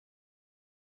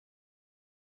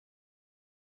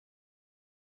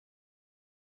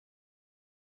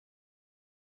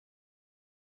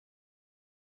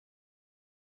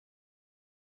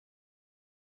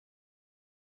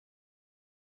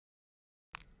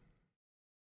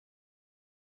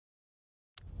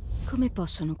Come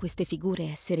possono queste figure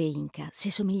essere Inca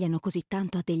se somigliano così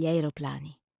tanto a degli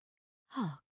aeroplani?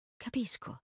 Oh,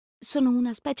 capisco. Sono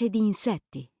una specie di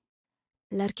insetti.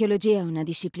 L'archeologia è una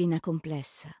disciplina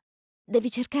complessa.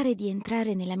 Devi cercare di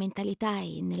entrare nella mentalità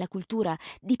e nella cultura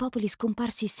di popoli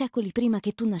scomparsi secoli prima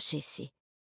che tu nascessi.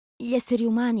 Gli esseri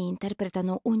umani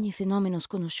interpretano ogni fenomeno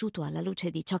sconosciuto alla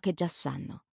luce di ciò che già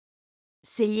sanno.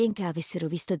 Se gli Inca avessero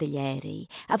visto degli aerei,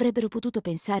 avrebbero potuto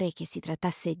pensare che si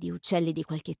trattasse di uccelli di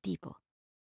qualche tipo.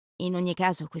 In ogni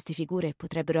caso, queste figure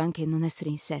potrebbero anche non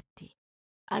essere insetti.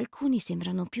 Alcuni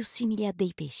sembrano più simili a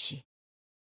dei pesci.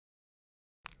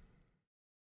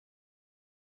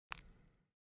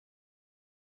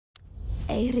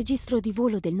 È il registro di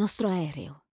volo del nostro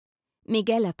aereo.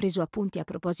 Miguel ha preso appunti a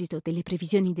proposito delle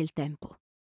previsioni del tempo.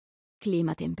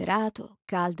 Clima temperato,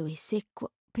 caldo e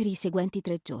secco per i seguenti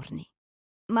 3 giorni.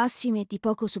 Massime di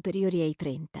poco superiori ai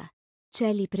 30.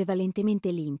 Cieli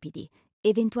prevalentemente limpidi,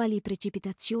 eventuali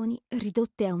precipitazioni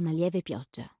ridotte a una lieve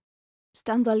pioggia.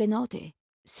 Stando alle note,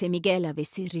 se Miguel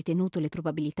avesse ritenuto le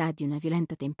probabilità di una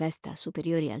violenta tempesta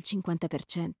superiori al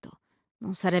 50%,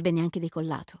 non sarebbe neanche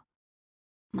decollato.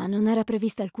 Ma non era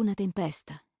prevista alcuna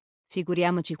tempesta.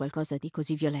 Figuriamoci qualcosa di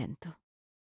così violento.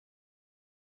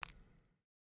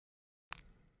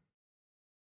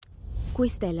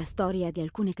 Questa è la storia di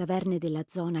alcune caverne della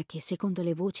zona che, secondo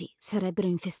le voci, sarebbero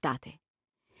infestate.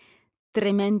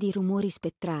 Tremendi rumori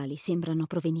spettrali sembrano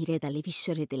provenire dalle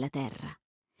viscere della terra.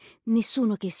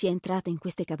 Nessuno che sia entrato in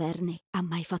queste caverne ha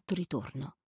mai fatto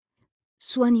ritorno.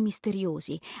 Suoni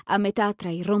misteriosi, a metà tra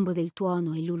il rombo del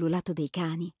tuono e l'ululato dei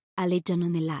cani, aleggiano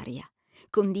nell'aria,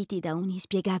 conditi da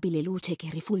un'inspiegabile luce che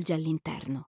rifulge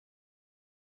all'interno.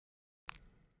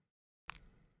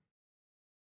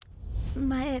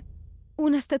 Ma è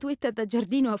una statuetta da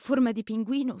giardino a forma di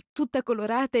pinguino, tutta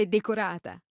colorata e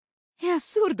decorata. È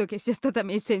assurdo che sia stata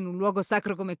messa in un luogo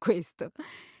sacro come questo.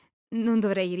 Non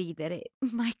dovrei ridere,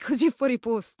 ma è così fuori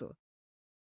posto.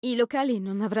 I locali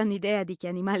non avranno idea di che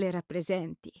animale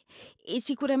rappresenti e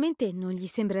sicuramente non gli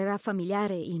sembrerà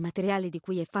familiare il materiale di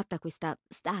cui è fatta questa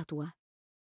statua.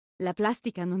 La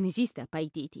plastica non esiste a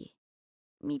Paititi.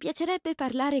 Mi piacerebbe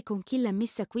parlare con chi l'ha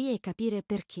messa qui e capire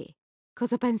perché.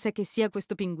 Cosa pensa che sia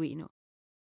questo pinguino?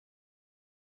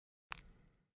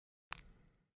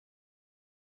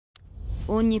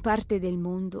 Ogni parte del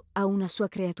mondo ha una sua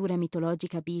creatura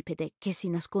mitologica bipede che si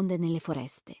nasconde nelle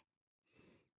foreste.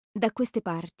 Da queste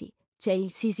parti c'è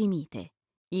il Sisimite,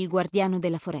 il guardiano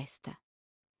della foresta.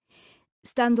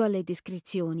 Stando alle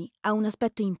descrizioni, ha un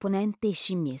aspetto imponente e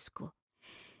scimmiesco.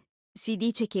 Si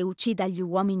dice che uccida gli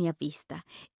uomini a vista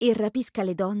e rapisca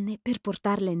le donne per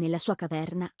portarle nella sua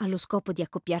caverna allo scopo di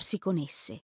accoppiarsi con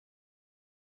esse.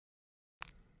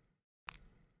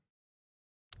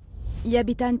 Gli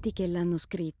abitanti che l'hanno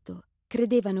scritto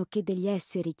credevano che degli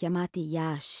esseri chiamati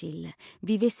Yaaxil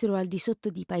vivessero al di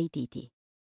sotto di Paititi.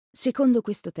 Secondo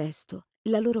questo testo,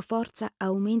 la loro forza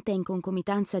aumenta in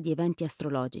concomitanza di eventi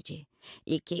astrologici,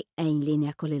 il che è in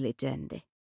linea con le leggende.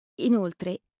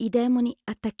 Inoltre, i demoni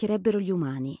attaccherebbero gli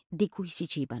umani, di cui si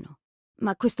cibano.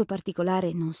 Ma questo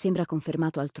particolare non sembra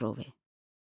confermato altrove.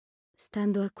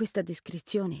 Stando a questa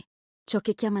descrizione, ciò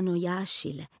che chiamano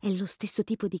Yaaxil è lo stesso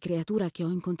tipo di creatura che ho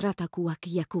incontrato a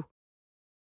Kuwak-Yaku.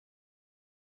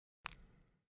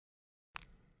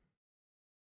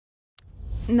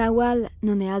 Nahual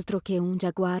non è altro che un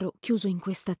giaguaro chiuso in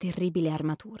questa terribile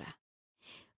armatura.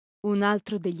 Un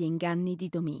altro degli inganni di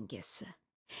Dominguez.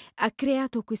 Ha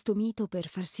creato questo mito per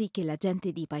far sì che la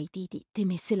gente di Paititi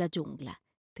temesse la giungla,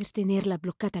 per tenerla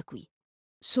bloccata qui,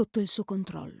 sotto il suo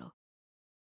controllo.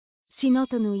 Si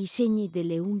notano i segni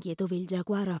delle unghie dove il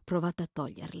giaguaro ha provato a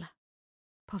toglierla.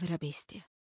 Povera bestia.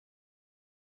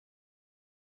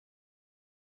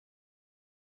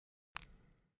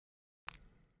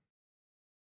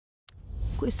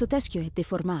 Questo teschio è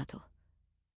deformato.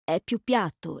 È più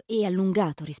piatto e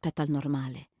allungato rispetto al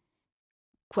normale.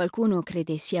 Qualcuno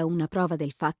crede sia una prova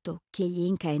del fatto che gli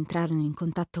Inca entrarono in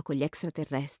contatto con gli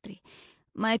extraterrestri,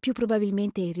 ma è più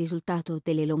probabilmente il risultato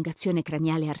dell'elongazione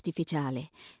craniale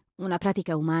artificiale, una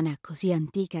pratica umana così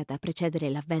antica da precedere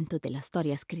l'avvento della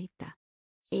storia scritta.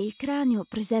 E il cranio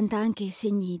presenta anche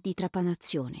segni di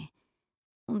trapanazione,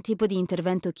 un tipo di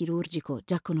intervento chirurgico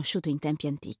già conosciuto in tempi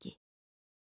antichi.